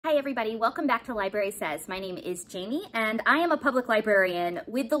Hi everybody, welcome back to Library Says. My name is Jamie and I am a public librarian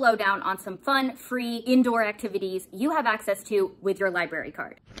with the lowdown on some fun, free, indoor activities you have access to with your library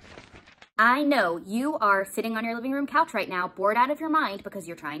card. I know you are sitting on your living room couch right now, bored out of your mind because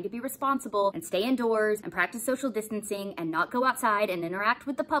you're trying to be responsible and stay indoors and practice social distancing and not go outside and interact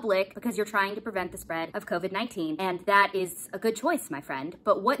with the public because you're trying to prevent the spread of COVID-19. And that is a good choice, my friend.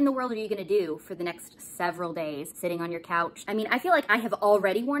 But what in the world are you gonna do for the next several days sitting on your couch? I mean, I feel like I have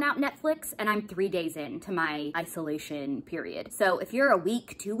already worn out Netflix and I'm 3 days into my isolation period. So if you're a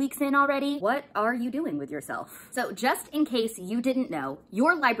week, 2 weeks in already, what are you doing with yourself? So just in case you didn't know,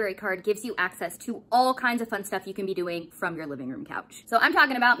 your library card gives you access to all kinds of fun stuff you can be doing from your living room couch. So I'm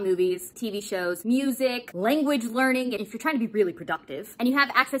talking about movies, TV shows, music, language learning, and if you're trying to be really productive, and you have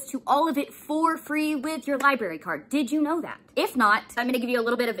access to all of it for free with your library card. Did you know that? If not, I'm gonna give you a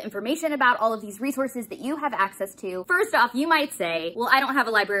little bit of information about all of these resources that you have access to. First off, you might say, well, I don't have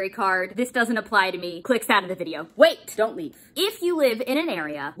a library card. This doesn't apply to me. Clicks out of the video. Wait, don't leave. If you live in an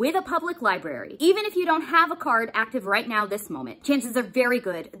area with a public library, even if you don't have a card active right now this moment, chances are very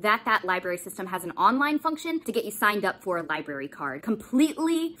good that that library system has an online function to get you signed up for a library card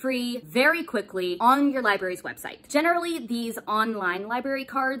completely free, very quickly on your library's website. Generally, these online library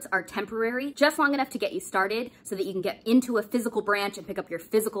cards are temporary, just long enough to get you started so that you can get into a physical branch and pick up your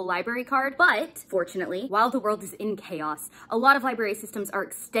physical library card. But fortunately, while the world is in chaos, a lot of library systems are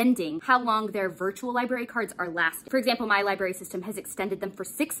extending how long their virtual library cards are lasting. For example, my library system has extended them for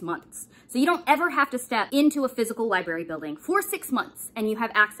 6 months. So you don't ever have to step into a physical library building for 6 months and you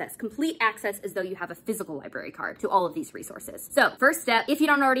have access, complete access as though you have a physical library card to all of these resources. So first step, if you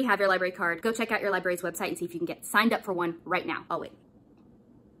don't already have your library card, go check out your library's website and see if you can get signed up for one right now. I'll wait.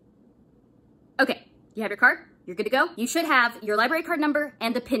 Okay, you have your card? You're good to go? You should have your library card number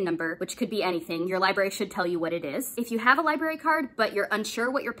and a PIN number, which could be anything. Your library should tell you what it is. If you have a library card, but you're unsure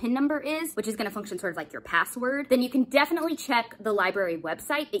what your PIN number is, which is gonna function sort of like your password, then you can definitely check the library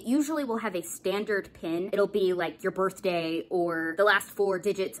website. It usually will have a standard PIN. It'll be like your birthday or the last 4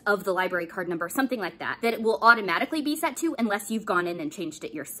 digits of the library card number, something like that, that it will automatically be set to unless you've gone in and changed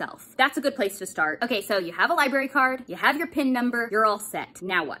it yourself. That's a good place to start. Okay, so you have a library card, you have your PIN number, you're all set.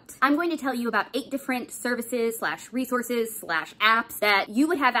 Now what? I'm going to tell you about 8 different services / resources / apps that you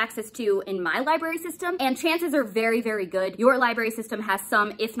would have access to in my library system, and chances are very, very good your library system has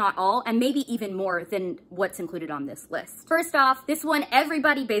some, if not all, and maybe even more than what's included on this list. First off, this one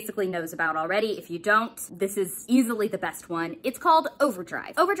everybody basically knows about already. If you don't, this is easily the best one. It's called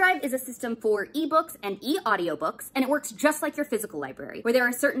Overdrive. Overdrive is a system for ebooks and e-audiobooks, and it works just like your physical library, where there are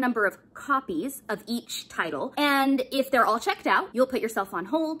a certain number of copies of each title, and if they're all checked out, you'll put yourself on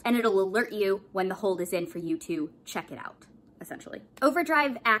hold, and it'll alert you when the hold is in for you to check it out, essentially.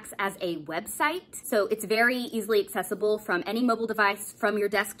 Overdrive acts as a website, so it's very easily accessible from any mobile device, from your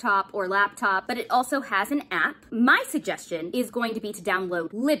desktop or laptop, but it also has an app. My suggestion is going to be to download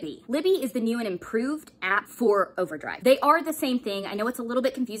Libby. Libby is the new and improved app for Overdrive. They are the same thing. I know it's a little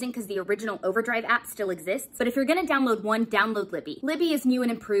bit confusing because the original Overdrive app still exists, but if you're gonna download one, download Libby. Libby is new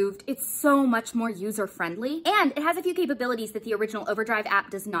and improved. It's so much more user-friendly, and it has a few capabilities that the original Overdrive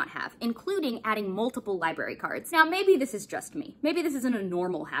app does not have, including adding multiple library cards. Now, maybe this is just me. Maybe this isn't a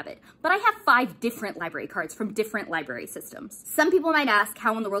normal habit, but I have 5 different library cards from different library systems. Some people might ask,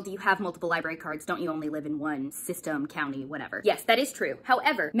 how in the world do you have multiple library cards? Don't you only live in one system, county, whatever? Yes, that is true.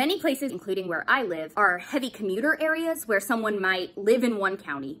 However, many places, including where I live, are heavy commuter areas where someone might live in one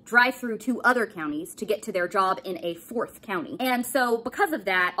county, drive through 2 other counties to get to their job in a 4th county. And so because of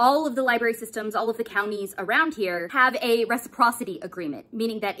that, all of the library systems, all of the counties around here have a reciprocity agreement,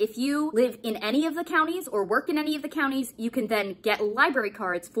 meaning that if you live in any of the counties or work in any of the counties, you can then get library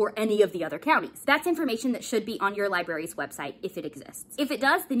cards for any of the other counties. That's information that should be on your library's website if it exists. If it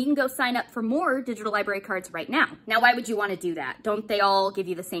does, then you can go sign up for more digital library cards right now. Now, why would you want to do that? Don't they all give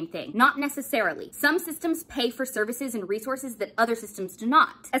you the same thing? Not necessarily. Some systems pay for services and resources that other systems do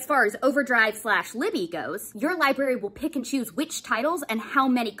not. As far as Overdrive / Libby goes, your library will pick and choose which titles and how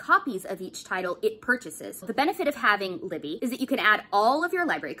many copies of each title it purchases. The benefit of having Libby is that you can add all of your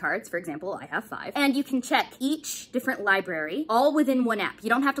library cards, for example, I have 5, and you can check each different library all within one app. You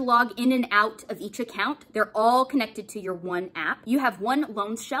don't have to log in and out of each account. They're all connected to your one app. You have one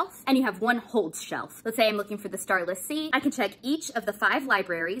loans shelf and you have one holds shelf. Let's say I'm looking for the Starlist Sea. I can check each of the 5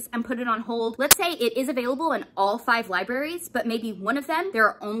 libraries and put it on hold. Let's say it is available in all 5 libraries, but maybe one of them, there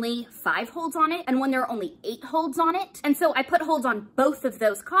are only 5 holds on it, and one there are only 8 holds on it. And so I put holds on both of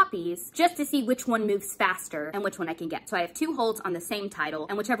those copies just to see which one moves faster and which one I can get. So I have 2 holds on the same title,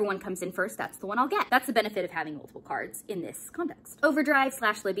 and whichever one comes in first, that's the one I'll get. That's the benefit of having multiple cards. in this context.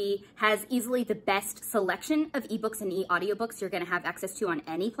 Overdrive/Libby has easily the best selection of ebooks and e-audiobooks you're going to have access to on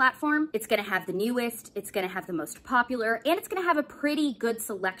any platform. It's going to have the newest, it's going to have the most popular, and it's going to have a pretty good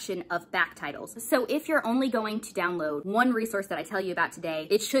selection of back titles. So if you're only going to download one resource that I tell you about today,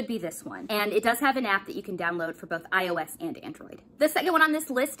 it should be this one. And it does have an app that you can download for both iOS and Android. The second one on this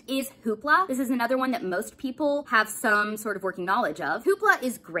list is Hoopla. This is another one that most people have some sort of working knowledge of. Hoopla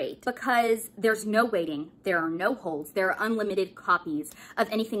is great because there's no waiting, there are no holds, there are unlimited copies of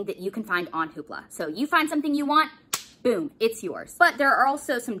anything that you can find on Hoopla. So you find something you want, boom, it's yours. But there are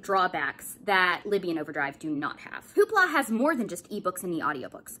also some drawbacks that Libby and Overdrive do not have. Hoopla has more than just ebooks and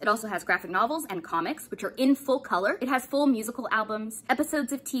e-audiobooks. It also has graphic novels and comics, which are in full color. It has full musical albums,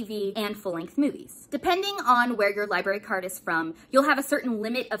 episodes of TV, and full-length movies. Depending on where your library card is from, you'll have a certain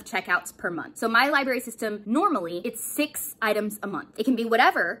limit of checkouts per month. So my library system, normally, it's 6 items a month. It can be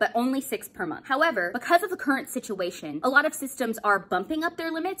whatever, but only 6 per month. However, because of the current situation, a lot of systems are bumping up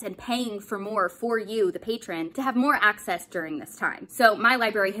their limits and paying for more for you, the patron, to have more access during this time. So my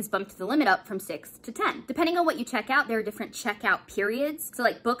library has bumped the limit up from 6 to 10. Depending on what you check out, there are different checkout periods. So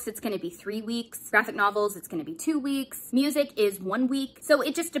like books, it's going to be 3 weeks. Graphic novels, it's going to be 2 weeks. Music is 1 week. So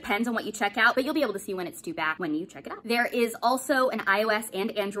it just depends on what you check out, but you'll be able to see when it's due back when you check it out. There is also an iOS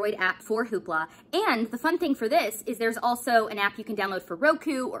and Android app for Hoopla. And the fun thing for this is there's also an app you can download for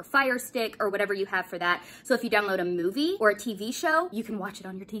Roku or Fire Stick or whatever you have for that. So if you download a movie or a TV show, you can watch it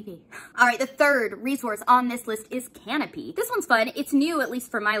on your TV. All right, the third resource on this list is Kanopy. This one's fun. It's new, at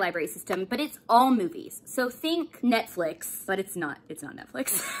least for my library system, but it's all movies. So think Netflix, but it's not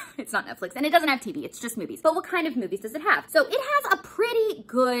Netflix. It's not Netflix, and it doesn't have TV, it's just movies. But what kind of movies does it have? So it has a pretty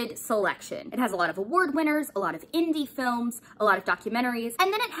good selection. It has a lot of award winners, a lot of indie films, a lot of documentaries,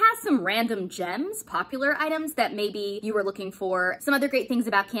 and then it has some random gems, popular items that maybe you were looking for. Some other great things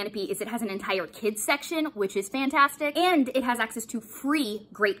about Kanopy is it has an entire kids section, which is fantastic, and it has access to free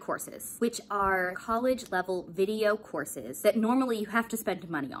great courses, which are college level video courses that normally you have to spend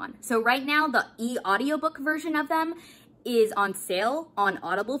money on. So right now, the e-audiobook version of them is on sale on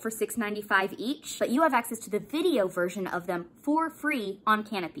Audible for $6.95 each, but you have access to the video version of them for free on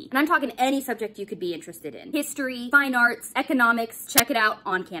Kanopy. And I'm talking any subject you could be interested in. History, fine arts, economics, check it out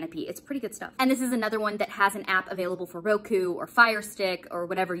on Kanopy. It's pretty good stuff. And this is another one that has an app available for Roku or Fire Stick or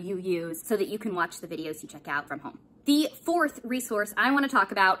whatever you use so that you can watch the videos you check out from home. The fourth resource I want to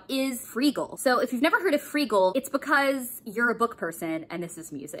talk about is Freegle. So if you've never heard of Freegle, it's because you're a book person and this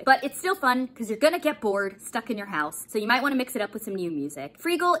is music. But it's still fun because you're gonna get bored stuck in your house. So you might want to mix it up with some new music.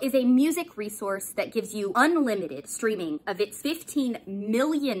 Freegle is a music resource that gives you unlimited streaming of its 15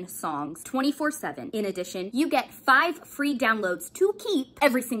 million songs 24/7. In addition, you get 5 free downloads to keep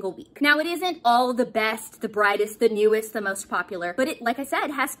every single week. Now it isn't all the best, the brightest, the newest, the most popular, but it, like I said,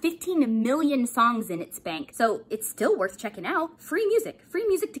 has 15 million songs in its bank. So it's still worth checking out. Free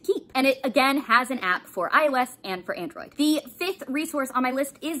music to keep. And it again has an app for iOS and for Android. The fifth resource on my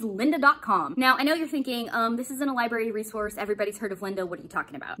list is lynda.com. Now I know you're thinking, this isn't a library resource. Everybody's heard of Lynda. What are you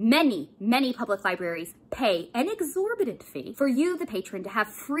talking about? Many public libraries pay an exorbitant fee for you, the patron, to have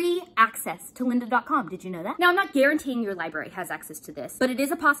free access to lynda.com. Did you know that? Now I'm not guaranteeing your library has access to this, but it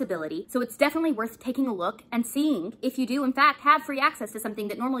is a possibility. So it's definitely worth taking a look and seeing if you do in fact have free access to something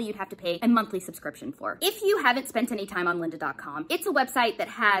that normally you'd have to pay a monthly subscription for. If you haven't spent any time on lynda.com, it's a website that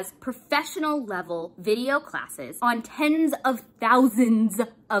has professional level video classes on tens of thousands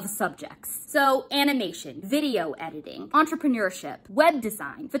of subjects. So animation, video editing, entrepreneurship, web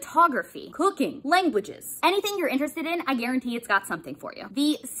design, photography, cooking, languages, anything you're interested in, I guarantee it's got something for you.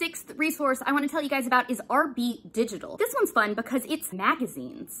 The sixth resource I want to tell you guys about is RB Digital. This one's fun because it's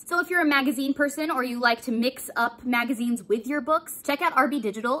magazines. So if you're a magazine person or you like to mix up magazines with your books, check out RB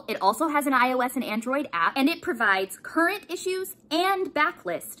Digital. It also has an iOS and Android app, and it provides current issues and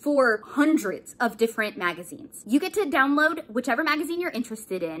backlist for hundreds of different magazines. You get to download whichever magazine you're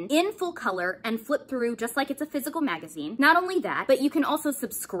interested in full color and flip through just like it's a physical magazine. Not only that, but you can also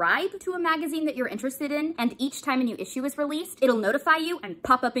subscribe to a magazine that you're interested in, and each time a new issue is released, it'll notify you and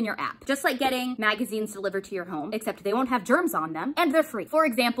pop up in your app. Just like getting magazines delivered to your home, except they won't have germs on them, and they're free. For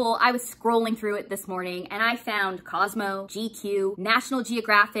example, I was scrolling through it this morning and I found Cosmo, GQ, National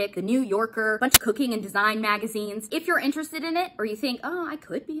Geographic, The New Yorker, a bunch of cooking and design magazines. If you're interested in it, or you think, oh, I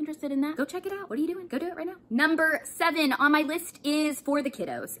could be interested in that, go check it out. What are you doing? Go do it right now. Number 7 on my list is For the Kids.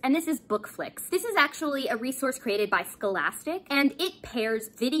 kiddos, and this is BookFlix. This is actually a resource created by Scholastic, and it pairs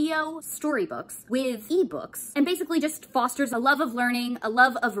video storybooks with ebooks, and basically just fosters a love of learning, a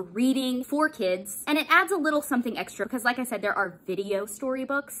love of reading for kids, and it adds a little something extra because, like I said, there are video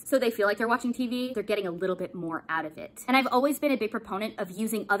storybooks, so they feel like they're watching TV, they're getting a little bit more out of it. And I've always been a big proponent of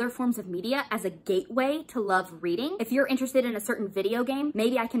using other forms of media as a gateway to love reading. If you're interested in a certain video game,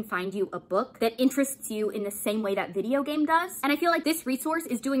 maybe I can find you a book that interests you in the same way that video game does. And I feel like this resource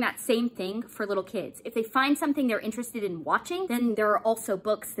is doing that same thing for little kids. If they find something they're interested in watching, then there are also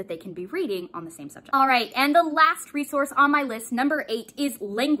books that they can be reading on the same subject. All right, and the last resource on my list, number 8, is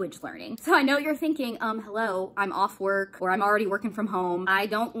language learning. So I know you're thinking, hello, I'm off work or I'm already working from home. I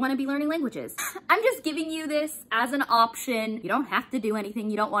don't want to be learning languages. I'm just giving you this as an option. You don't have to do anything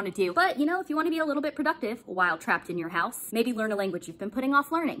you don't want to do. But, you know, if you want to be a little bit productive while trapped in your house, maybe learn a language you've been putting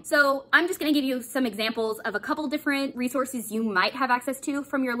off learning. So I'm just going to give you some examples of a couple different resources you might have access to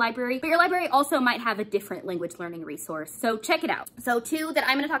from your library, but your library also might have a different language learning resource. So check it out. So 2 that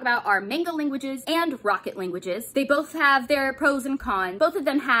I'm going to talk about are Mango Languages and Rocket Languages. They both have their pros and cons. Both of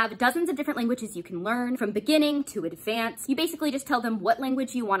them have dozens of different languages you can learn from beginning to advanced. You basically just tell them what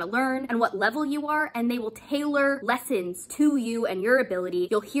language you want to learn and what level you are, and they will tailor lessons to you and your ability.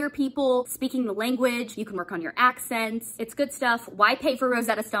 You'll hear people speaking the language. You can work on your accents. It's good stuff. Why pay for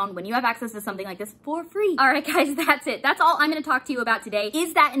Rosetta Stone when you have access to something like this for free? All right, guys, that's it. That's all I'm going to talk to you about today.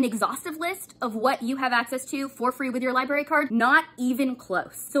 Is that an exhaustive list of what you have access to for free with your library card? Not even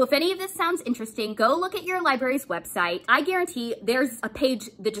close. So if any of this sounds interesting, go look at your library's website. I guarantee there's a page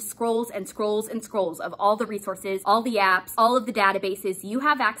that just scrolls and scrolls and scrolls of all the resources, all the apps, all of the databases you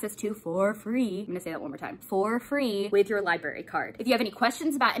have access to for free. I'm going to say that one more time. For free with your library card. If you have any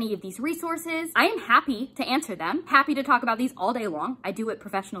questions about any of these resources, I am happy to answer them. Happy to talk about these all day long. I do it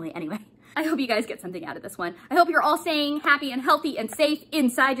professionally anyway. I hope you guys get something out of this one. I hope you're all staying happy and healthy and safe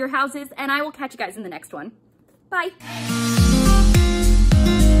inside your houses, and I will catch you guys in the next one. Bye.